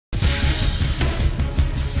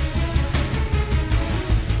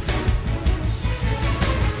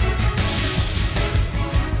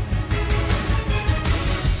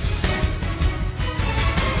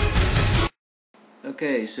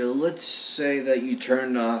Okay, so let's say that you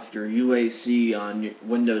turned off your UAC on your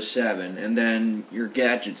Windows 7 and then your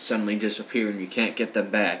gadgets suddenly disappear and you can't get them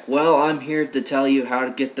back. Well, I'm here to tell you how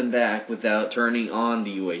to get them back without turning on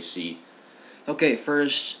the UAC. Okay,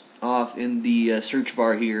 first off in the search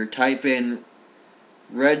bar here, type in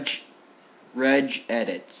regedit.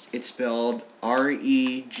 It's spelled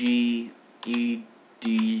REGEDIT.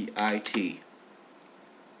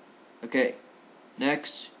 Okay,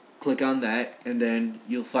 next click on that, and then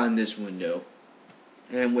you'll find this window,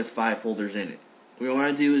 and with 5 folders in it. What you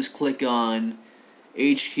want to do is click on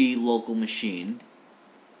H key local machine.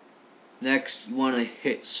 Next, you want to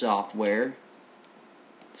hit software.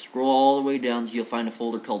 Scroll all the way down till you'll find a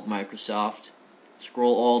folder called Microsoft.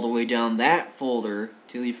 Scroll all the way down that folder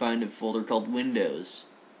till you find a folder called Windows.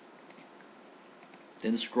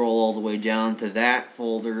 Then scroll all the way down to that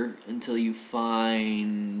folder until you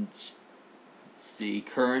find the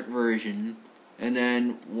current version, and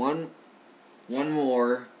then one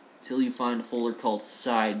more till you find a folder called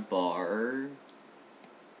Sidebar.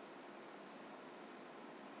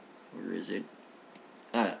 Where is it?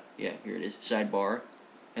 Yeah, here it is, Sidebar.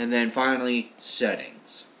 And then finally,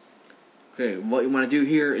 Settings. Okay, what you want to do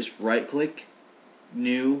here is right click,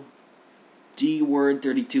 New, D-word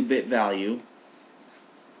 32-bit value.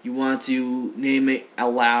 You want to name it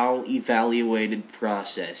Allow Evaluated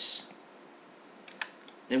Process.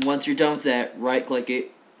 And once you're done with that, right click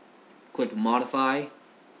it, click Modify,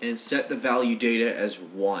 and set the value data as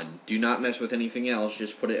 1. Do not mess with anything else,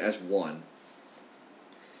 just put it as 1.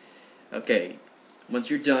 Okay, once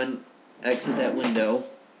you're done, exit that window.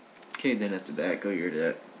 Okay, then after that, go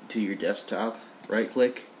to your desktop, right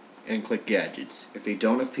click, and click Gadgets. If they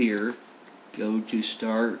don't appear, go to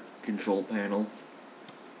Start, Control Panel,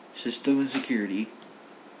 System and Security,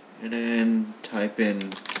 and then type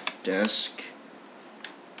in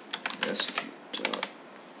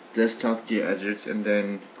desktop gadgets, and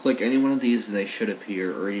then click any one of these and they should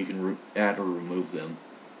appear, or you can add or remove them.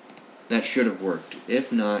 That should have worked.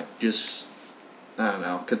 If not, just, I don't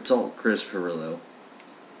know, consult Chris Perillo.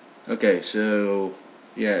 Okay, so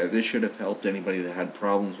yeah, this should have helped anybody that had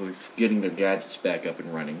problems with getting their gadgets back up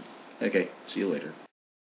and running. Okay, see you later.